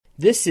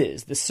This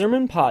is the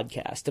Sermon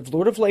Podcast of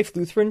Lord of Life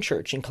Lutheran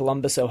Church in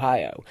Columbus,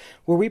 Ohio,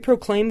 where we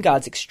proclaim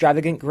God's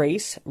extravagant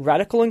grace,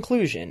 radical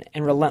inclusion,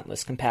 and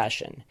relentless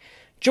compassion.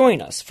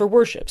 Join us for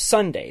worship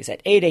Sundays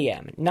at 8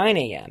 a.m., 9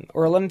 a.m.,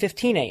 or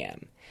 11:15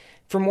 a.m.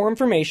 For more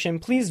information,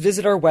 please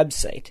visit our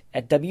website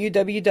at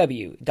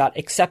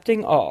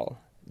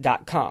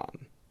www.acceptingall.com.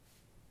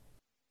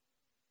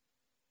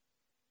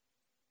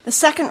 The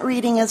second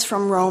reading is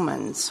from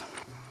Romans.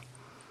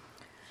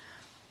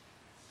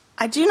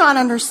 I do not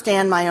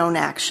understand my own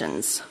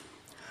actions,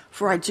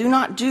 for I do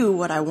not do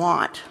what I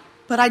want,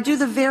 but I do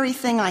the very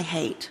thing I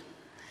hate.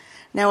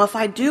 Now, if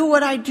I do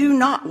what I do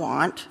not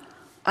want,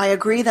 I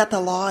agree that the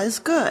law is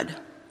good.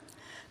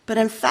 But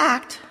in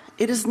fact,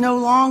 it is no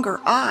longer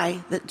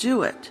I that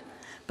do it,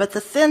 but the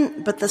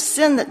sin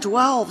that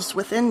dwells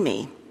within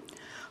me.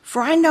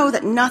 For I know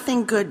that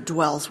nothing good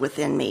dwells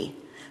within me,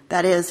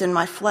 that is, in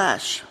my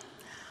flesh.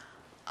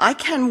 I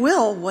can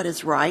will what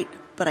is right,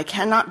 but I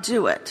cannot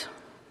do it.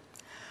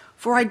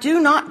 For I do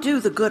not do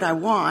the good I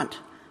want,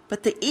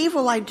 but the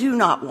evil I do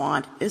not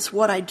want is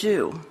what I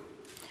do.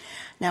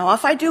 Now,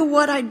 if I do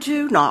what I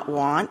do not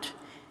want,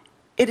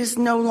 it is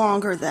no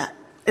longer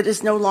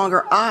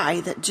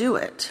I that do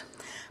it,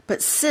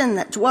 but sin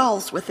that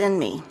dwells within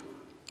me.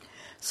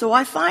 So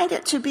I find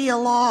it to be a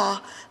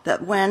law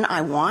that when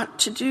I want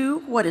to do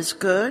what is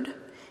good,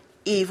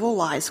 evil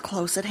lies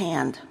close at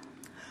hand.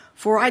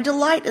 For I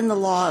delight in the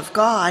law of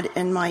God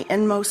in my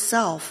inmost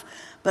self,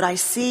 but I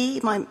see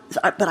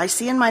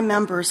in my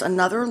members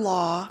another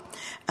law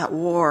at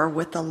war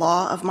with the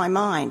law of my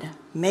mind,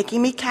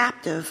 making me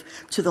captive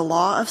to the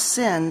law of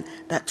sin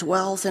that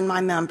dwells in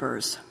my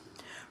members.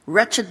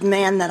 Wretched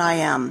man that I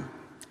am,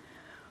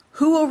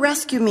 who will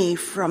rescue me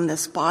from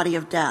this body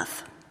of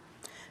death?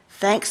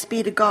 Thanks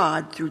be to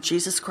God through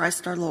Jesus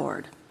Christ our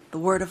Lord. The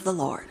word of the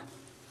Lord.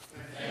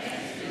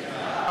 Thanks be to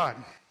God.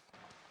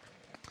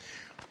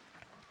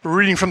 We're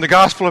reading from the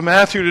Gospel of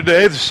Matthew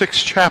today, the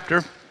 6th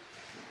chapter.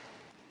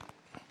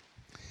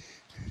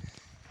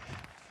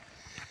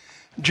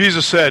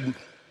 Jesus said,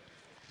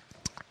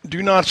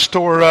 "Do not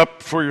store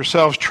up for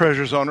yourselves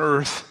treasures on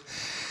earth,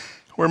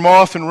 where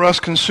moth and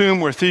rust consume,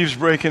 where thieves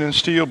break in and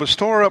steal, but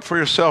store up for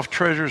yourself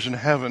treasures in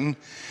heaven,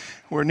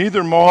 where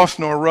neither moth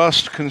nor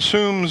rust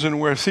consumes, and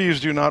where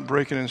thieves do not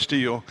break in and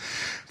steal.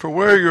 For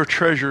where your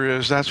treasure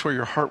is, that's where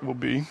your heart will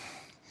be.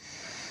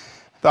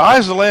 The eye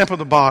is the lamp of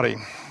the body.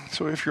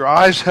 So if your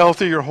eye is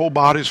healthy, your whole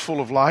body is full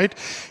of light.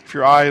 If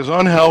your eye is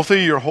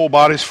unhealthy, your whole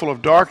body is full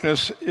of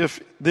darkness. If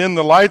then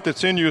the light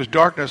that's in you is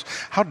darkness,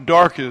 how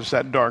dark is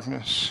that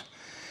darkness?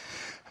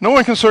 No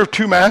one can serve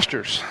two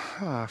masters,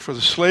 for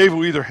the slave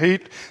will either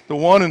hate the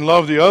one and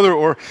love the other,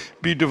 or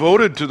be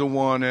devoted to the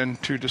one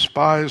and to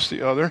despise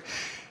the other.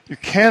 You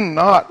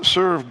cannot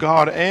serve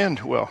God and,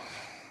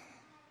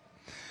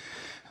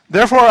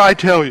 Therefore I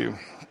tell you,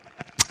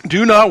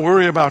 do not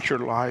worry about your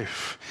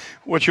life,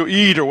 what you'll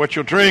eat or what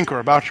you'll drink, or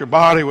about your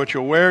body, what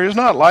you'll wear. Is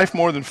not life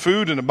more than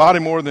food, and the body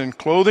more than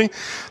clothing?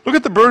 Look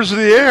at the birds of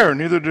the air.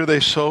 Neither do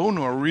they sow,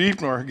 nor reap,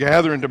 nor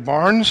gather into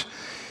barns,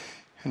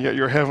 and yet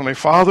your heavenly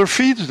Father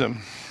feeds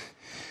them.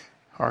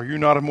 Are you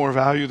not of more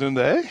value than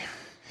they?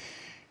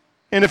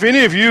 And if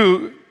any of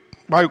you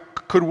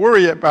could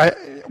worry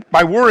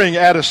by worrying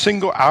add a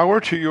single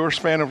hour to your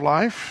span of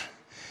life?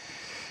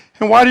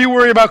 And why do you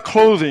worry about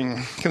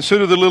clothing?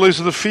 Consider the lilies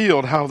of the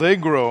field, how they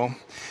grow.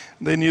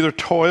 They neither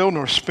toil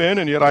nor spin,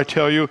 and yet I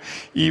tell you,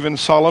 even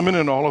Solomon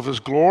in all of his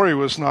glory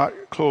was not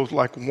clothed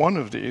like one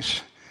of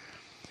these.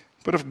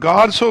 But if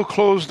God so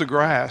clothes the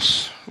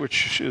grass,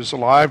 which is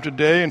alive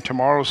today and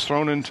tomorrow is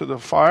thrown into the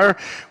fire,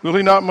 will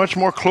he not much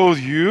more clothe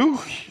you?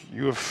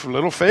 You have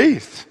little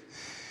faith.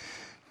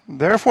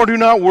 Therefore do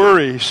not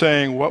worry,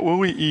 saying, what will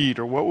we eat,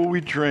 or what will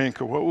we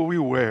drink, or what will we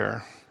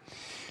wear?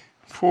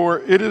 For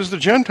it is the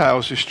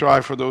Gentiles who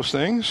strive for those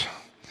things.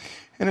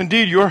 And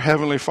indeed, your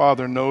heavenly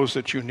Father knows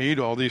that you need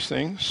all these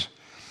things.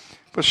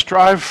 But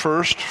strive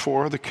first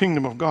for the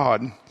kingdom of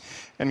God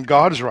and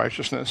God's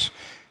righteousness,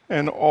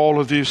 and all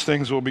of these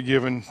things will be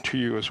given to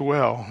you as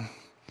well.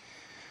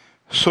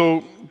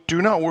 So do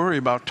not worry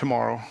about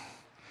tomorrow.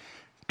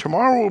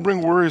 Tomorrow will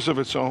bring worries of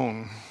its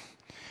own.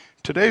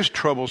 Today's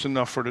trouble is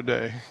enough for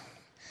today."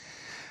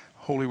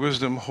 Holy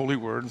wisdom, holy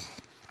word.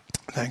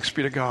 Thanks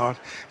be to God.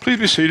 Please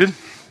be seated.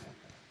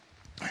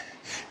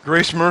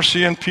 Grace,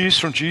 mercy, and peace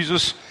from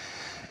Jesus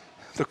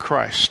the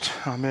Christ.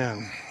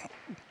 Amen.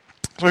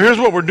 So here's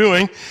what we're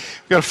doing.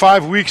 We've got a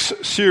 5-week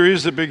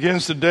series that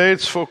begins today.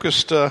 It's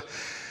focused on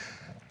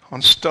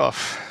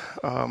stuff,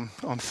 on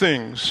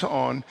things,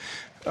 on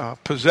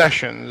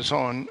possessions,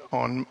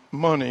 on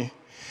money.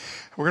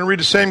 We're going to read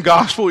the same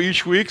gospel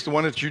each week. The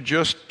one that you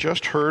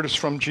just heard is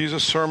from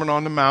Jesus' Sermon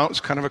on the Mount.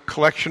 It's kind of a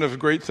collection of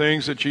great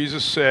things that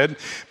Jesus said,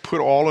 put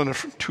all in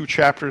 2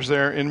 chapters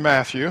there in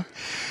Matthew.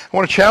 I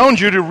want to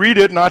challenge you to read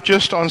it, not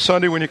just on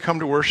Sunday when you come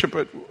to worship,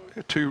 but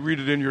to read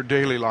it in your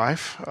daily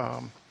life.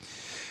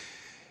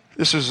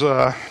 This is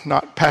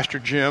not Pastor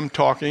Jim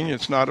talking.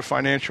 It's not a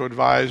financial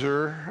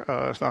advisor.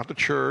 It's not the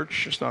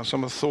church. It's not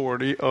some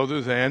authority other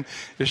than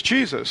it's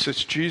Jesus.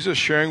 It's Jesus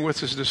sharing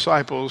with his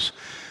disciples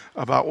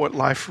about what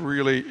life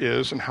really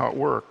is and how it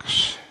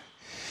works.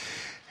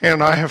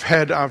 And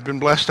I've been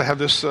blessed to have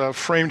this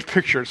framed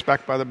picture. It's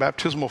backed by the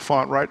baptismal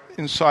font right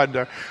inside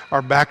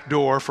our back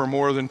door for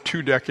more than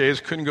 2 decades.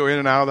 Couldn't go in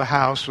and out of the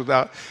house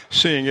without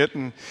seeing it.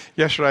 And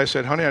yesterday I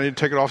said, honey, I need to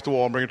take it off the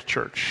wall and bring it to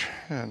church.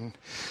 And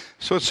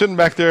so it's sitting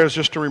back there as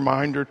just a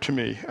reminder to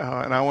me.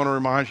 And I want to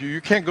remind you, you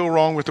can't go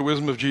wrong with the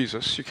wisdom of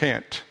Jesus. You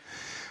can't.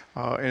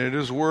 And it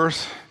is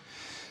worth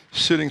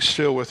sitting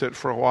still with it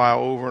for a while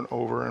over and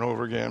over and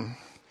over again.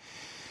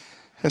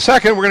 And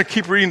second, we're going to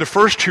keep reading the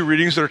first 2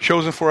 readings that are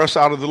chosen for us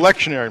out of the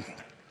lectionary,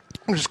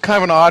 which is kind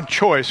of an odd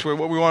choice. What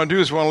we want to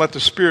do is we want to let the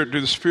Spirit do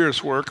the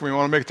Spirit's work, and we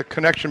want to make the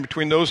connection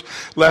between those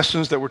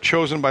lessons that were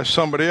chosen by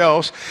somebody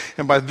else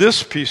and by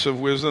this piece of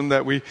wisdom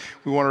that we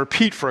want to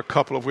repeat for a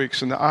couple of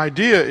weeks. And the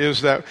idea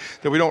is that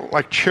we don't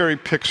like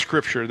cherry-pick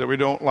Scripture, that we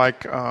don't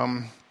like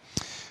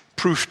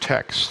proof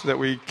text, that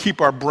we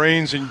keep our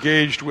brains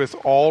engaged with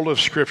all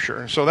of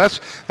Scripture. So that's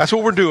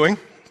what we're doing.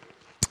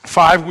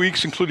 5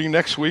 weeks, including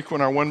next week when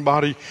our One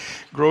Body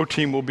Grow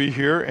team will be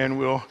here, and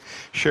we'll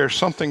share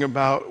something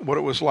about what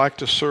it was like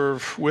to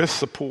serve with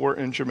the poor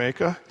in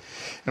Jamaica.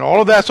 And all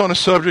of that's on the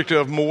subject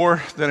of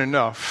more than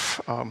enough.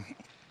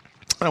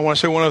 I want to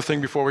say one other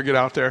thing before we get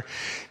out there,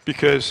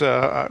 because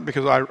I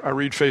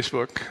read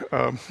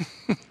Facebook.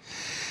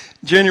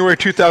 January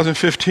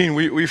 2015,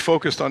 we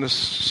focused on this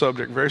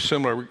subject, very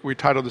similar. We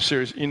titled the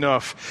series,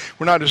 Enough.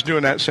 We're not just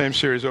doing that same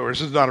series over.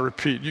 This is not a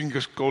repeat. You can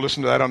just go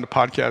listen to that on the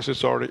podcast.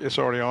 It's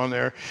already on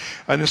there.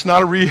 And it's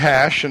not a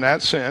rehash in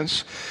that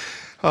sense.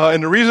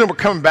 And the reason we're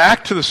coming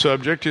back to the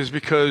subject is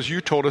because you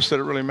told us that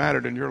it really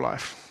mattered in your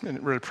life,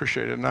 and really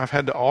appreciate it. And I've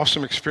had the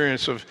awesome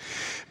experience of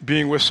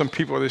being with some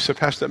people. They said,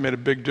 Pastor, that made a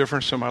big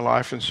difference in my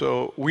life. And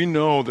so we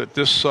know that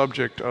this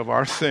subject of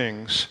our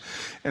things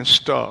and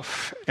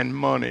stuff and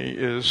money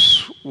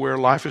is where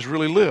life is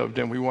really lived,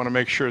 and we want to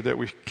make sure that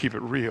we keep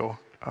it real.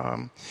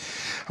 I'm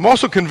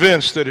also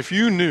convinced that if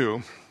you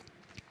knew,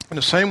 in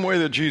the same way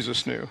that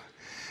Jesus knew,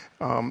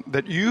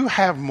 that you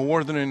have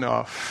more than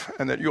enough,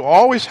 and that you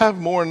always have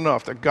more than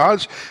enough, that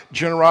God's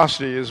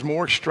generosity is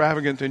more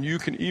extravagant than you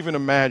can even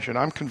imagine.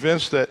 I'm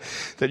convinced that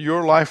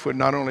your life would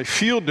not only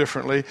feel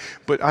differently,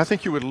 but I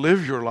think you would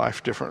live your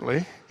life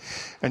differently,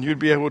 and you'd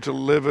be able to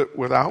live it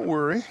without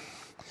worry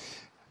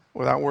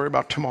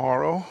about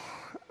tomorrow,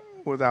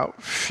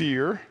 without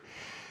fear,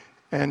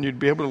 and you'd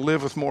be able to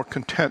live with more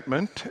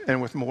contentment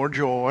and with more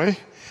joy,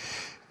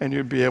 and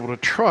you'd be able to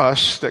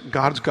trust that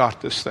God's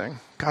got this thing.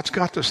 God's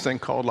got this thing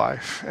called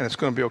life, and it's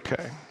going to be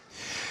okay.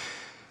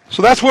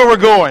 So that's where we're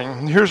going.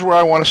 And here's where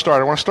I want to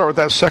start. I want to start with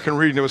that second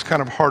reading. It was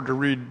kind of hard to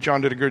read.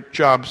 John did a good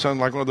job. Sounds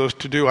like one of those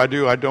to do, I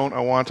do, I don't, I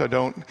want, I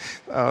don't.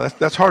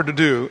 That's hard to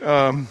do,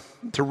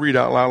 to read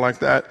out loud like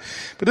that.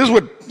 But this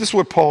is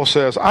what Paul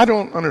says. I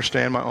don't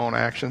understand my own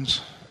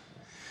actions.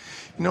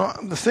 You know,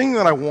 the thing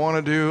that I want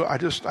to do, I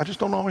just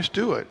don't always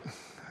do it.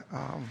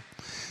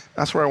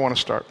 That's where I want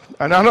to start.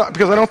 And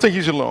because I don't think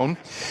he's alone.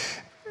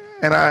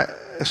 And I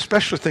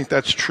especially think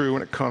that's true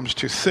when it comes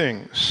to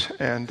things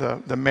and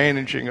the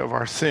managing of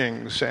our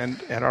things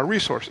and our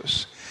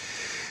resources.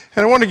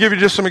 And I want to give you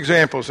just some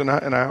examples, and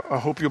I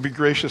hope you'll be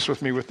gracious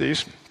with me with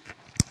these,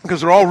 because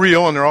they're all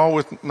real and they're all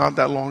with not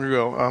that long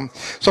ago.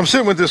 So I'm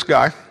sitting with this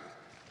guy.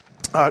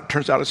 It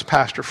turns out it's a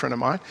pastor friend of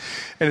mine,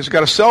 and he's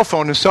got a cell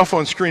phone. His cell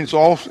phone screen is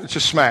it's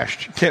just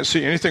smashed. You can't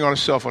see anything on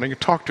his cell phone. He can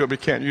talk to it, but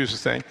he can't use the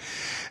thing.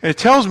 And he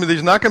tells me that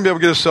he's not going to be able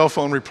to get his cell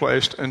phone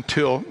replaced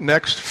until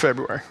next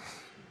February,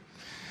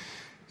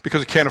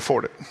 because he can't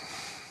afford it.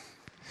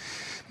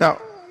 Now,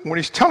 when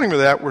he's telling me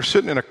that, we're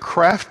sitting in a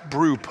craft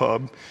brew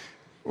pub.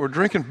 We're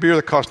drinking beer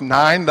that costs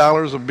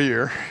 $9 a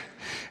beer,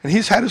 and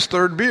he's had his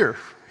third beer.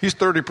 He's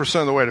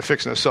 30% of the way to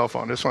fixing his cell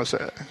phone. I just want to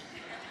say that.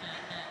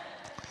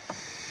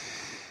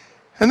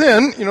 And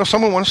then,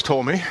 someone once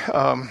told me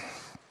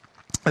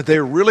that they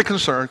were really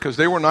concerned because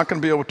they were not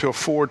going to be able to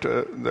afford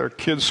their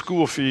kids'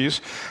 school fees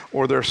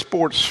or their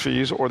sports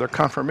fees or their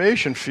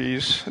confirmation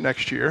fees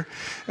next year.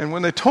 And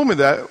when they told me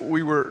that,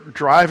 we were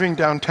driving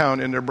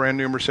downtown in their brand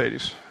new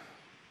Mercedes.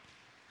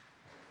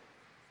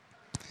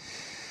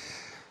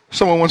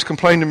 Someone once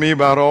complained to me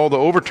about all the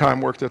overtime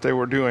work that they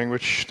were doing,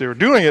 which they were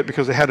doing it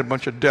because they had a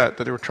bunch of debt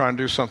that they were trying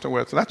to do something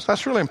with. And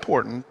that's really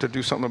important, to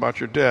do something about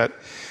your debt.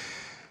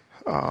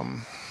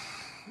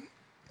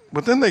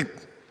 But then they,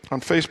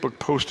 on Facebook,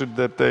 posted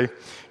that they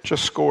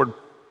just scored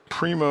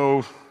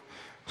primo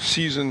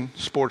season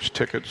sports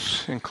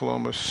tickets in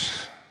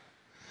Columbus.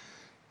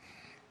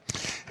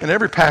 And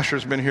every pastor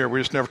has been here.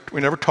 We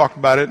never talked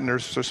about it, and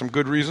there's some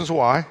good reasons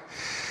why.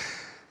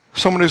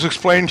 Someone has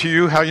explained to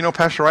you how,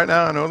 Pastor, right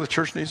now I know the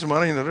church needs the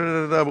money,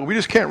 but we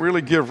just can't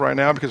really give right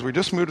now because we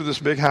just moved to this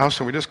big house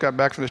and we just got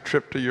back from this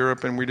trip to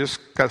Europe and we just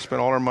got to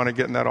spend all our money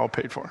getting that all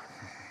paid for.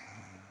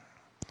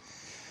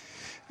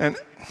 And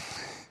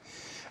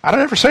I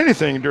don't ever say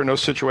anything during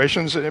those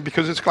situations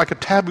because it's like a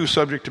taboo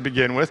subject to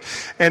begin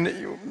with, and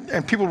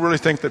people really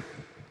think that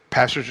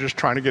pastors are just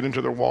trying to get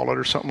into their wallet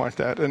or something like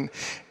that.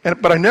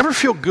 But I never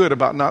feel good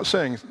about not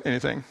saying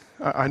anything.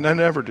 I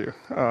never do.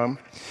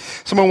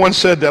 Someone once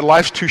said that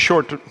life's too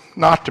short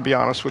not to be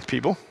honest with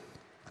people.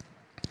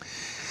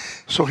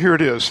 So here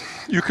it is.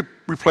 You could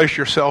replace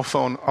your cell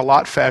phone a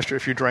lot faster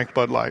if you drank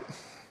Bud Light.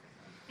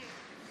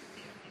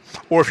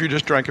 Or if you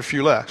just drank a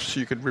few less,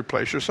 you could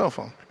replace your cell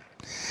phone.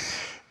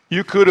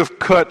 You could have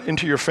cut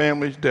into your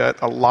family's debt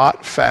a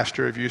lot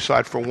faster if you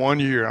decide for 1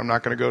 year, I'm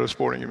not going to go to a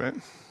sporting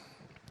event.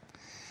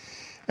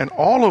 And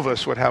all of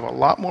us would have a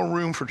lot more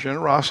room for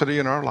generosity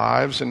in our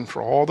lives and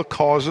for all the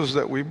causes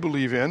that we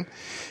believe in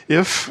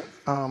if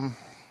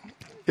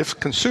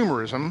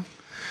consumerism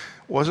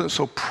wasn't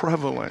so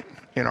prevalent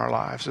in our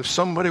lives. If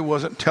somebody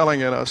wasn't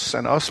telling us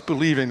and us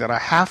believing that I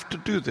have to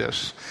do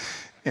this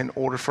in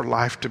order for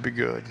life to be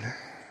good.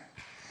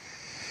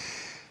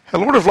 At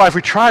Lord of Life,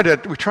 we try to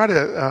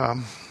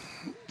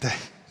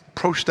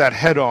approach that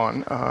head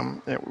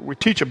on. We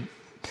teach a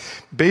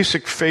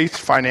basic faith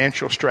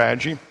financial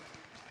strategy,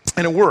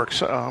 and it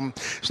works.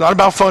 It's not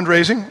about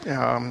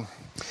fundraising.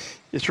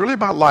 It's really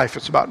about life.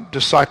 It's about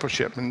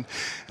discipleship. And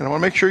I want to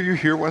make sure you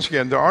hear once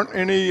again, there aren't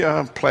any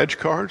pledge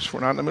cards.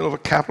 We're not in the middle of a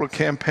capital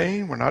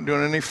campaign. We're not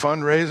doing any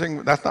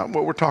fundraising. That's not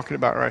what we're talking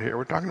about right here.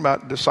 We're talking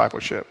about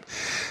discipleship.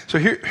 So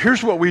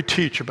here's what we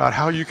teach about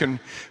how you can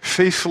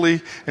faithfully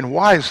and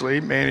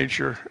wisely manage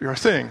your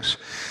things.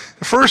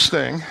 The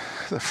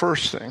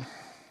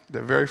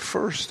very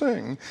first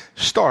thing,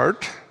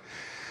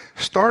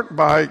 start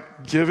by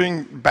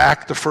giving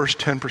back the first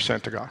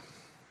 10% to God.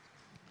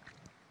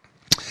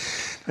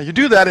 Now, you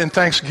do that in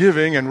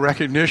thanksgiving and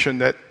recognition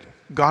that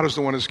God is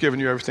the one that's given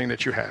you everything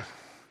that you have.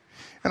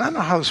 And I know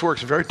how this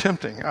works. It's very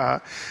tempting. I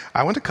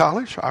went to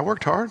college. I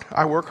worked hard.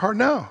 I work hard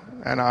now.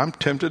 And I'm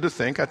tempted to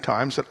think at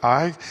times that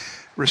I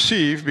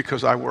receive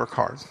because I work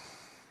hard.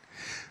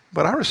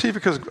 But I receive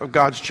because of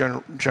God's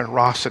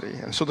generosity.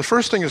 And so the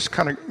first thing is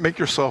kind of make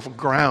yourself a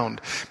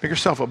ground, make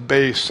yourself a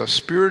base, a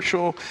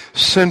spiritual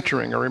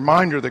centering, a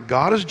reminder that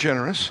God is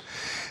generous,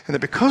 and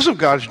that because of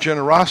God's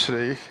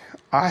generosity,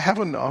 I have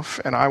enough,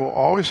 and I will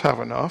always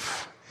have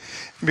enough.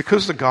 And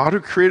because the God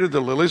who created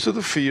the lilies of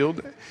the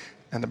field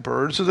and the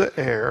birds of the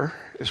air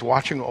is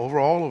watching over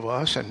all of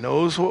us and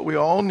knows what we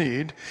all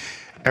need,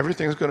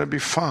 everything's going to be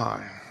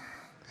fine.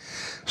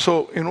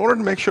 So in order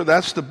to make sure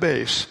that's the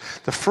base,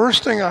 the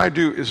first thing I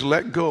do is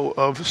let go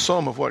of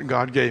some of what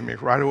God gave me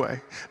right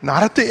away.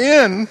 Not at the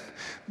end,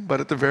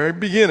 but at the very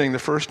beginning, the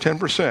first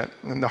 10%.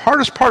 And the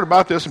hardest part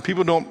about this, and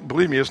people don't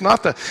believe me, is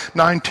not the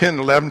 9, 10,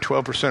 11,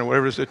 12%,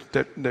 whatever it is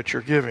that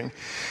you're giving.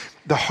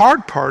 The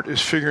hard part is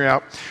figuring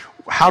out,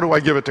 how do I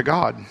give it to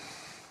God?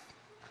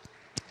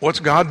 What's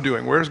God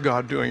doing? Where's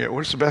God doing it?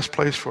 What's the best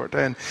place for it?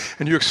 And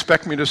you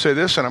expect me to say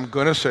this, and I'm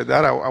going to say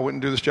that. I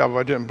wouldn't do this job if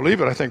I didn't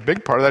believe it. I think a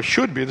big part of that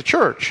should be the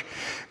church.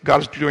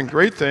 God is doing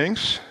great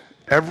things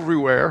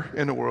everywhere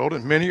in the world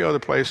and many other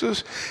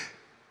places.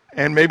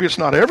 And maybe it's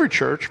not every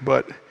church,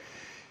 but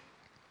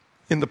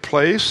in the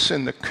place,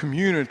 in the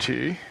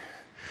community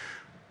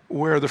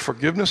where the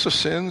forgiveness of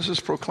sins is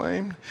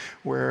proclaimed,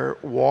 where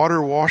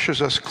water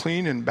washes us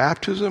clean in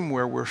baptism,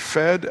 where we're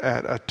fed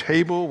at a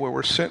table, where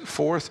we're sent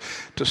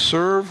forth to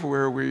serve,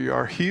 where we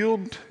are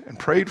healed and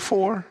prayed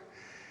for.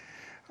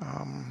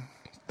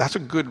 That's a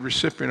good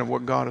recipient of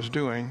what God is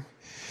doing.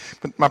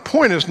 But my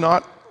point is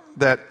not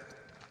that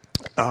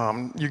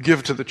you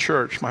give to the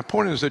church. My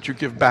point is that you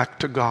give back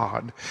to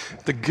God,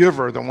 the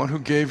giver, the one who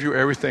gave you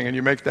everything, and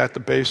you make that the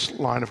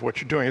baseline of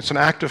what you're doing. It's an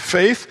act of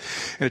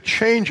faith, and it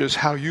changes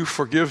how you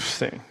forgive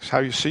things, how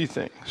you see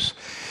things.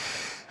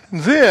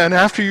 Then,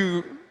 after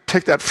you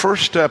take that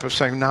first step of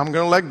saying, now I'm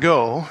going to let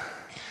go,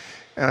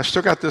 and I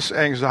still got this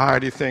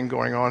anxiety thing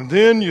going on,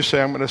 then you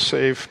say, I'm going to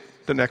save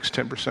the next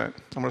 10%. I'm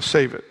going to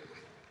save it.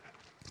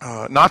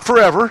 Not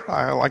forever.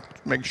 I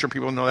like making sure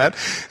people know that.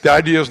 The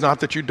idea is not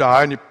that you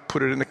die and you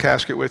put it in the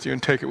casket with you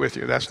and take it with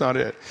you. That's not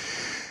it.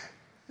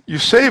 You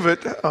save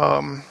it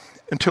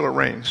until it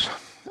rains.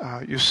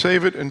 You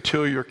save it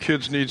until your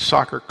kids need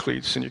soccer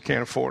cleats and you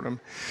can't afford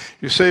them.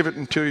 You save it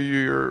until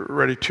you're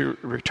ready to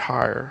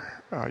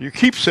retire. You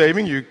keep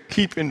saving. You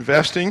keep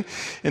investing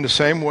in the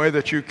same way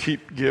that you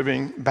keep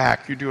giving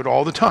back. You do it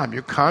all the time.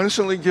 You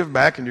constantly give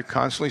back and you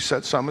constantly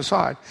set some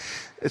aside.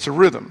 It's a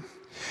rhythm.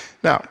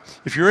 Now,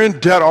 if you're in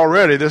debt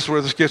already, this is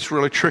where this gets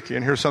really tricky.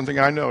 And here's something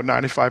I know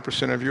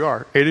 95% of you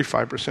are.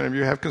 85% of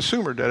you have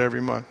consumer debt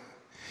every month.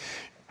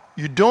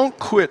 You don't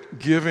quit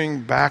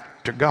giving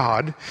back to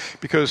God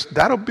because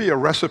that'll be a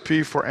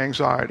recipe for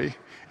anxiety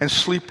and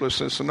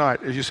sleeplessness at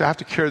night. You say, I have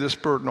to carry this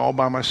burden all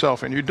by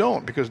myself. And you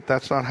don't, because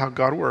that's not how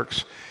God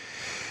works.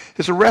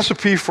 It's a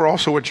recipe for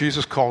also what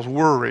Jesus calls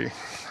worry.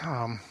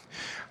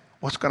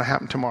 What's going to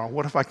happen tomorrow?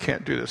 What if I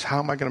can't do this? How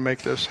am I going to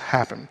make this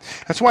happen?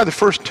 That's why the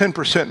first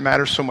 10%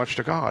 matters so much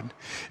to God.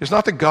 It's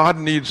not that God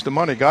needs the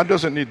money. God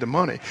doesn't need the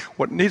money.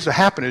 What needs to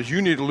happen is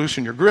you need to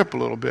loosen your grip a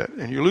little bit.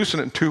 And you loosen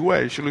it in two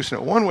ways. You loosen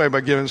it one way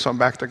by giving some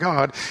back to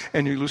God,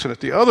 and you loosen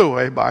it the other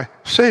way by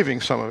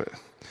saving some of it.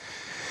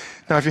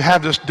 Now, if you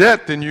have this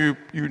debt, then you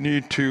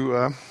need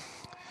to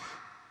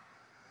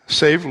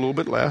save a little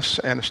bit less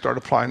and start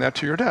applying that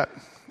to your debt.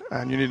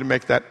 And you need to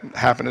make that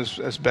happen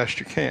as best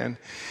you can.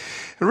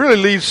 It really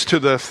leads to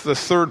the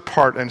third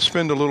part, and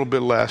spend a little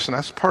bit less. And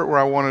that's the part where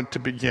I wanted to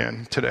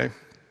begin today.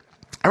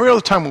 Every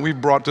other time when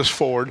we've brought this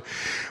forward,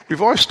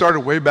 we've always started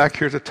way back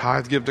here at the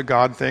tithe, give to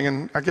God thing,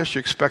 and I guess you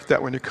expect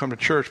that when you come to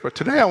church. But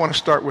today I want to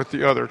start with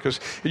the other,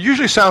 because it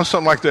usually sounds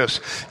something like this.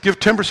 Give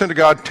 10% to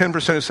God,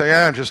 10% and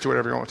say, just do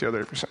whatever you want with the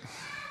other 8%.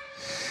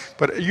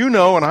 But you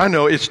know and I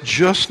know it's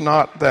just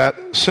not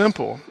that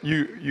simple.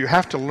 You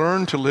have to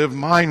learn to live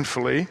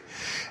mindfully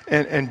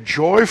and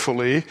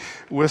joyfully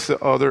with the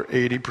other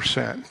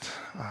 80%.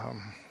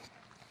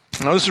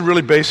 Now this is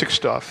really basic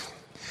stuff.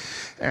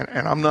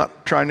 And I'm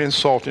not trying to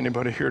insult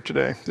anybody here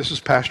today. This is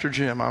Pastor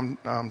Jim.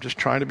 I'm just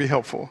trying to be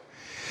helpful.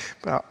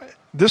 But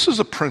this is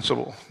a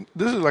principle.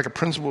 This is like a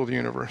principle of the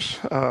universe.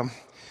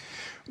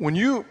 When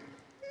you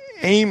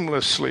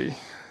aimlessly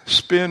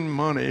spend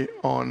money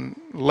on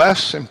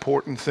less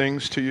important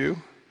things to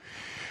you,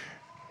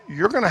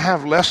 you're going to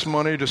have less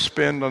money to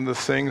spend on the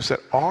things that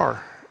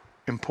are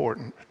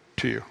important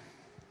to you.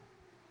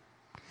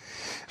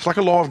 It's like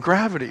a law of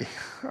gravity.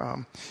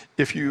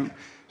 If you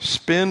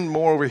spend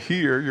more over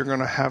here, you're going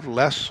to have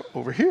less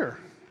over here.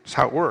 That's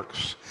how it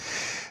works.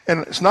 And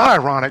it's not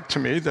ironic to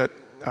me that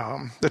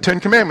the Ten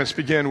Commandments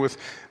begin with,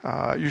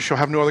 you shall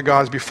have no other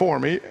gods before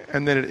me,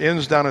 and then it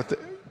ends down at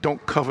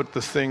don't covet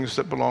the things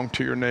that belong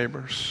to your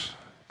neighbors.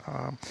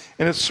 And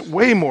it's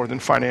way more than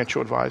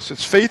financial advice.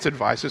 It's faith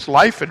advice. It's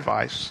life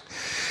advice.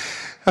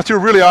 After a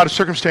really odd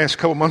circumstance a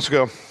couple months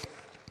ago,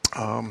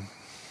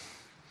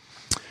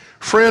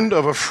 friend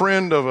of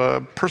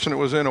a person that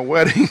was in a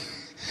wedding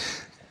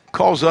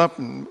calls up,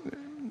 and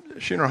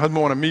she and her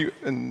husband want to meet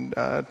and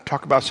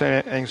talk about some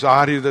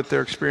anxiety that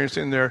they're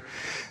experiencing. They're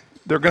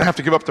going to have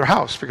to give up their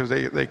house because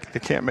they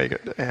can't make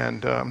it.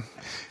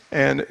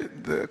 And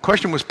the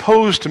question was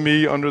posed to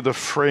me under the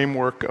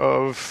framework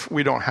of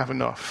we don't have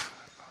enough.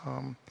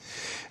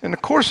 In the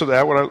course of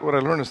that, what I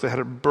learned is they had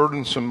a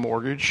burdensome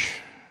mortgage,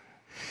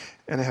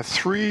 and they have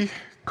 3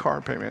 car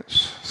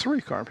payments.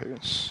 3 car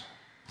payments.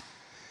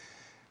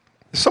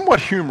 It's somewhat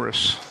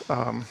humorous.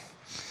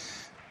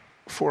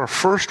 For a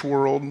first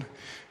world,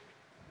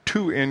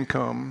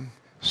 2-income,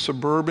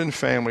 suburban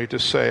family to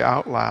say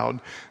out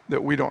loud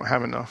that we don't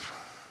have enough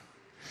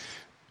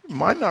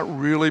might not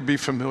really be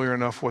familiar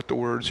enough what the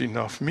words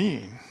enough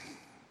mean.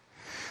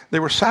 They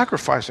were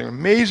sacrificing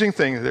amazing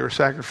things. They were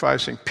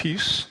sacrificing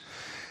peace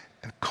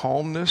and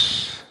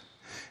calmness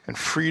and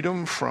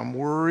freedom from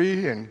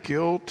worry and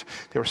guilt.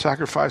 They were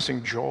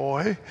sacrificing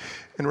joy,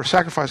 and were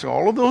sacrificing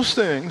all of those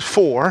things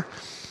for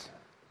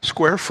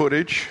square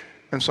footage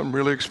and some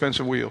really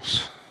expensive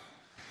wheels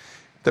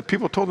that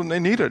people told them they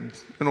needed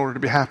in order to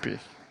be happy.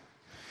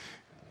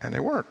 And they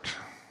weren't.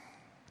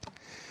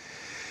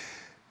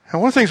 And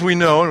one of the things we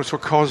know, and it's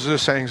what causes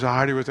this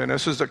anxiety within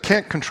us, is that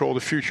can't control the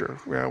future.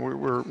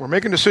 We're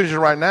making decisions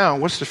right now.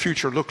 What's the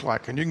future look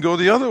like? And you can go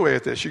the other way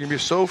at this. You can be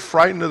so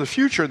frightened of the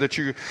future that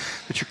you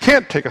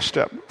can't take a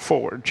step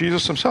forward.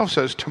 Jesus himself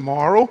says,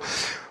 tomorrow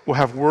will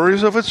have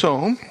worries of its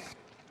own.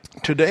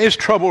 Today's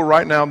trouble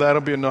right now,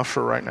 that'll be enough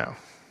for right now.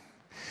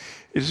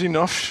 It is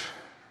enough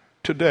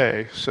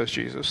today, says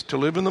Jesus, to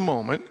live in the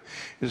moment.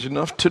 It is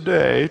enough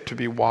today to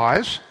be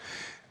wise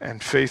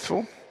and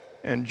faithful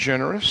and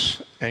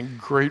generous and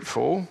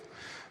grateful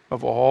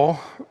of all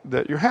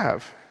that you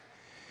have.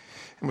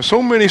 And with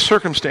so many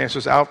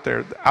circumstances out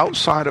there,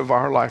 outside of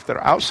our life, that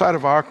are outside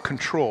of our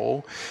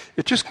control,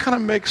 it just kind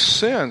of makes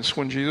sense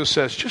when Jesus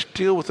says, just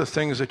deal with the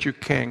things that you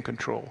can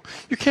control.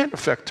 You can't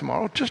affect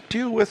tomorrow, just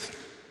deal with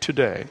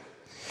today.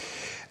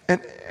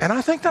 And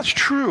I think that's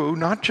true,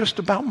 not just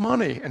about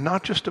money and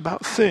not just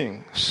about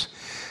things.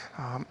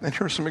 And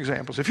here are some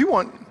examples. If you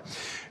want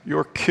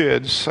your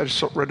kids, I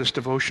just read this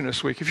devotion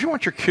this week, if you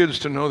want your kids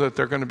to know that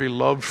they're going to be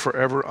loved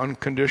forever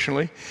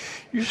unconditionally,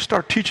 you just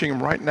start teaching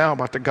them right now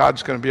about that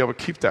God's going to be able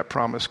to keep that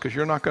promise, because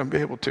you're not going to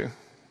be able to.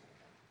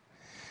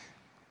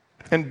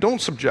 And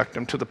don't subject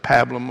them to the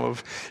pablum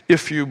of,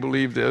 if you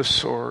believe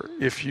this, or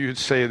if you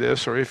say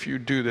this, or if you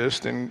do this,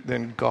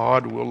 then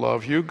God will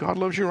love you. God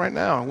loves you right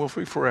now and will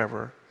be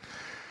forever.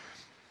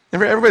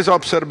 Everybody's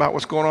upset about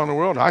what's going on in the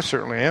world. I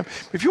certainly am.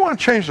 If you want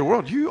to change the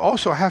world, you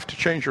also have to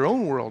change your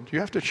own world. You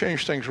have to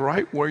change things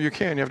right where you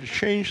can. You have to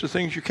change the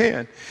things you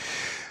can.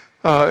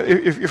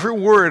 If you're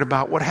worried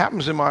about what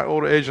happens in my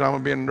old age and I'm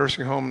going to be in a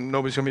nursing home and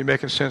nobody's going to be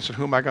making sense and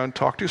who am I going to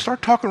talk to,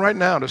 start talking right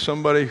now to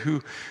somebody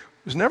who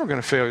is never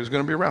going to fail, who's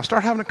going to be around.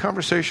 Start having a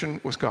conversation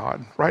with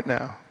God right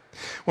now.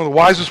 One of the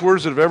wisest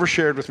words that have ever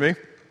shared with me,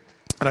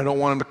 and I don't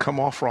want him to come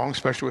off wrong,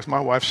 especially with my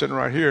wife sitting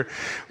right here.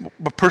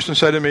 A person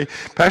said to me,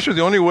 Pastor,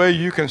 the only way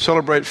you can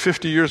celebrate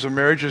 50 years of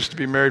marriage is to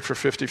be married for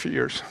 50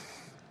 years.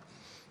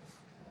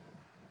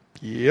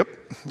 Yep,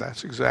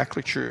 that's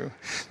exactly true.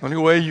 The only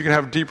way you can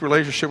have a deep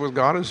relationship with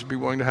God is to be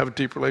willing to have a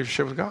deep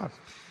relationship with God.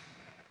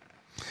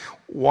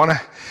 Want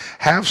to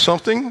have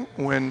something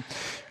when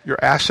your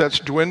assets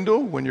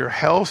dwindle, when your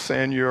health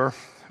and your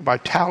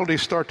vitality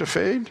start to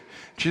fade?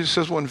 Jesus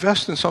says, well,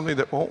 invest in something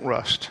that won't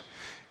rust.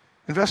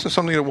 Invest in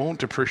something that won't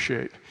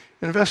depreciate.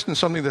 Invest in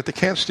something that they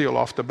can't steal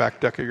off the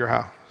back deck of your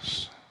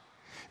house.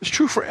 It's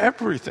true for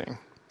everything,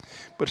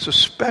 but it's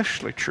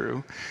especially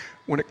true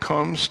when it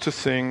comes to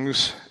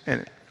things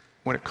and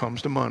when it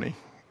comes to money.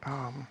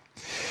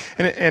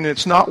 And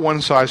it's not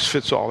one size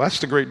fits all. That's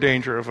the great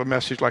danger of a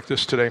message like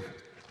this today.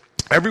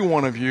 Every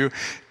one of you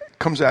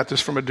comes at this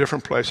from a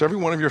different place. Every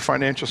one of your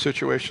financial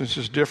situations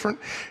is different.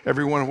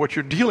 Every one of what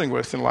you're dealing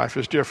with in life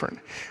is different.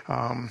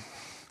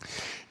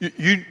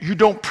 You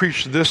don't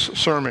preach this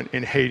sermon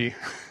in Haiti.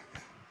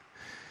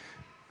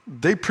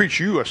 They preach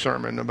you a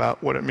sermon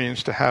about what it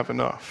means to have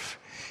enough.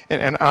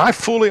 And I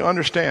fully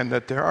understand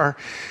that there are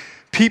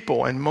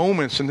people and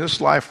moments in this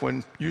life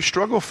when you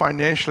struggle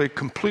financially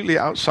completely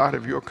outside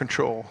of your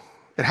control.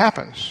 It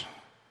happens.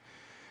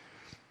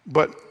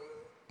 But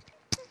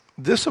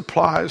this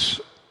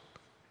applies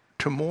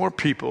to more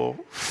people,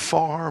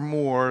 far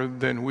more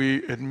than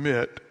we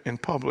admit in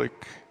public.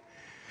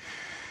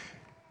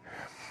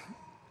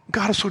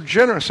 God is so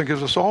generous and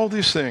gives us all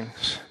these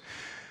things.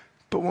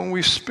 But when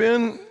we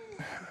spend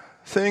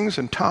things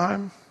and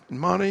time and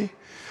money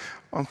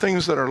on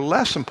things that are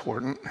less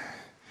important,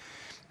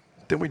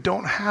 then we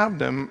don't have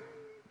them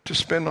to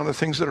spend on the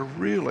things that are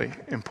really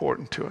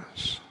important to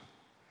us.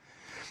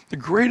 The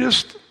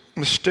greatest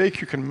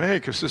mistake you can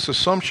make is this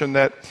assumption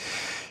that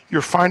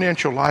your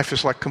financial life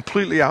is like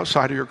completely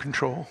outside of your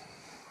control.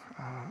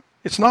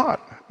 It's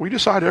not. We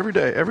decide every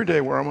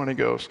day where our money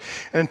goes.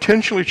 And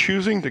intentionally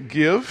choosing to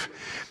give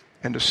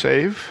and to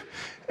save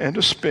and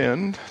to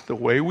spend the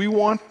way we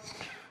want,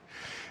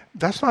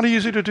 that's not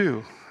easy to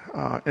do.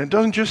 And it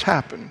doesn't just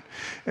happen.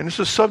 And it's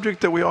a subject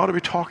that we ought to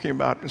be talking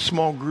about in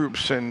small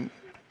groups and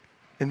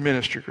in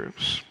ministry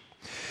groups.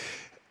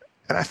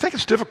 And I think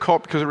it's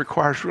difficult because it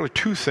requires really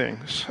two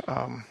things.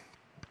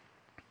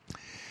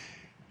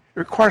 It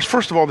requires,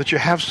 first of all, that you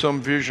have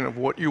some vision of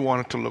what you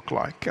want it to look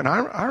like. And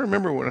I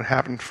remember when it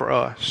happened for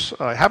us.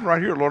 It happened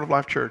right here at Lord of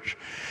Life Church.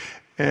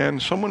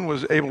 And someone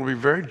was able to be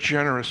very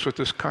generous with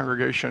this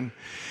congregation,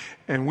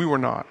 and we were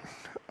not.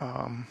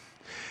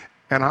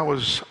 And I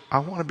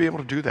want to be able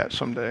to do that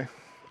someday.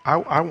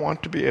 I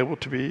want to be able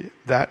to be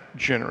that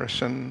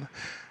generous, and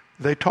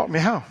they taught me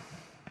how.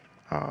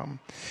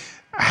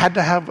 I had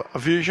to have a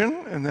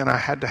vision, and then I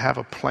had to have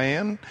a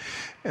plan,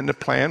 and the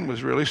plan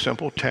was really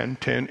simple, 10,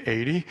 10,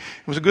 80. It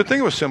was a good thing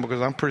it was simple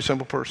because I'm a pretty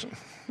simple person.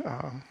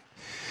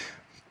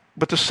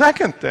 But the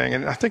second thing,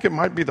 and I think it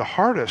might be the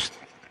hardest,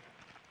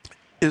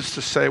 is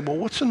to say, well,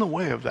 what's in the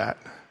way of that?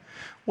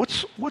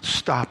 What's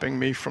stopping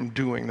me from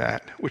doing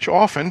that? Which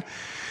often,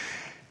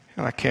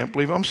 and I can't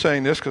believe I'm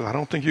saying this because I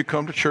don't think you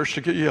come to church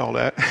to get yelled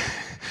at.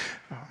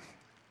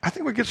 I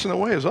think what gets in the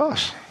way is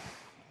us.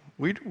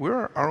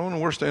 We're our own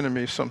worst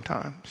enemies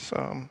sometimes.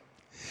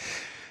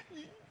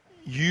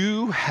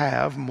 You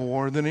have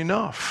more than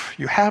enough.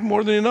 You have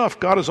more than enough.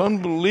 God is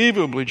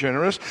unbelievably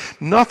generous.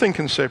 Nothing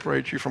can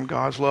separate you from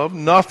God's love.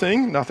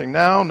 Nothing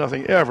now,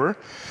 nothing ever.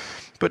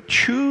 But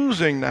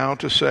choosing now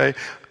to say,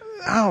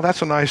 oh,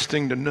 that's a nice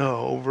thing to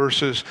know,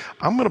 versus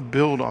I'm going to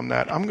build on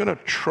that. I'm going to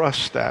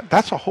trust that.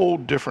 That's a whole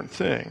different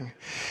thing.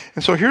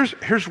 And so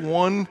here's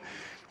one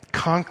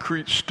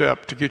concrete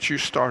step to get you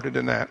started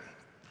in that.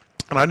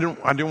 And I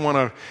didn't want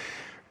to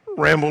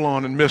ramble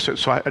on and miss it,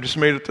 so I just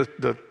made it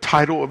the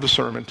title of the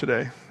sermon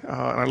today.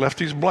 And I left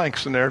these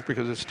blanks in there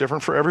because it's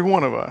different for every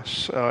one of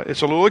us.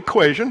 It's a little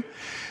equation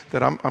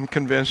that I'm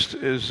convinced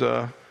is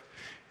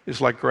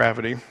like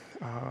gravity.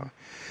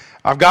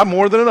 I've got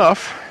more than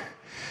enough.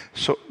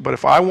 But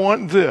if I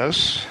want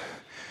this,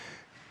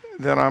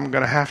 then I'm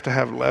going to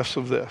have less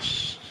of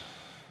this.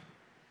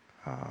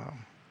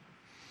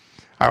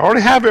 I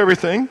already have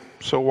everything,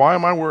 so why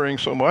am I worrying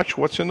so much?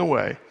 What's in the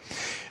way?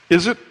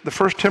 Is it the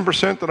first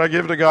 10% that I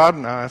give to God?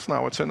 No, that's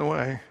not what's in the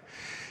way.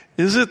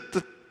 Is it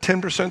the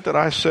 10% that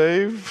I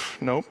save?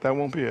 Nope, that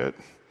won't be it.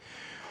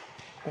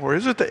 Or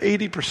is it the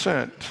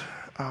 80%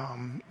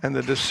 and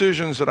the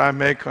decisions that I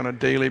make on a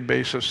daily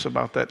basis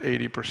about that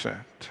 80%?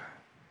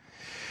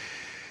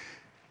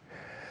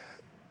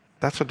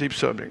 That's a deep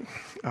subject.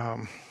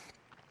 And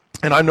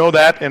I know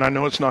that, and I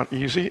know it's not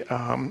easy.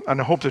 And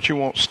I hope that you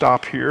won't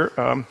stop here.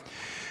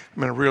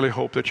 I really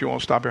hope that you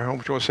won't stop here. I hope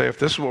that you won't say, if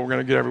this is what we're going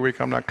to get every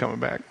week, I'm not coming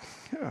back.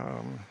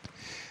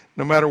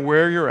 No matter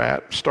where you're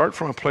at, start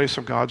from a place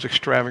of God's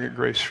extravagant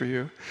grace for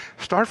you.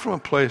 Start from a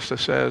place that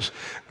says,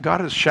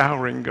 God is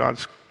showering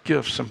God's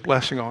gifts and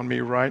blessing on me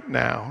right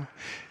now.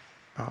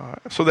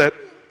 So that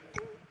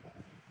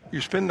you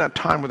spend that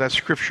time with that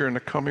scripture in the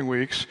coming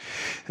weeks,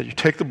 that you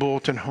take the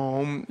bulletin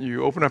home,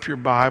 you open up your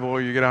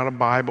Bible, you get out a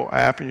Bible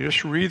app, and you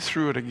just read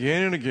through it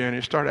again and again.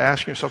 You start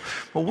asking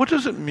yourself, well, what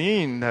does it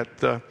mean that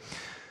the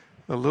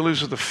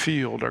lilies of the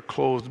field are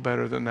clothed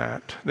better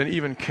than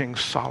even King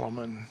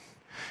Solomon?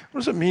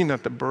 What does it mean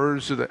that the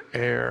birds of the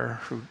air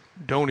who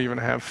don't even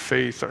have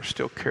faith are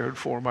still cared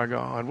for by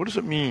God? What does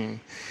it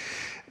mean?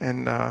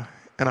 And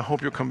I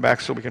hope you'll come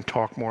back so we can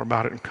talk more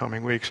about it in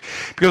coming weeks.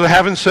 Because I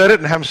haven't said it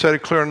and haven't said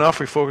it clear enough,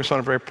 we focus on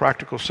a very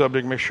practical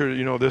subject. Make sure that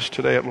you know this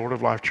today at Lord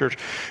of Life Church.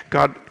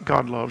 God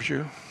loves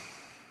you.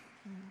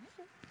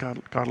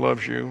 God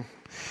loves you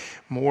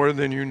more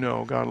than you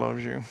know. God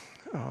loves you.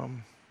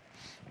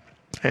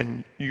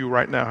 And you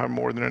right now have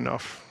more than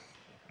enough.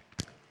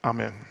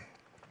 Amen.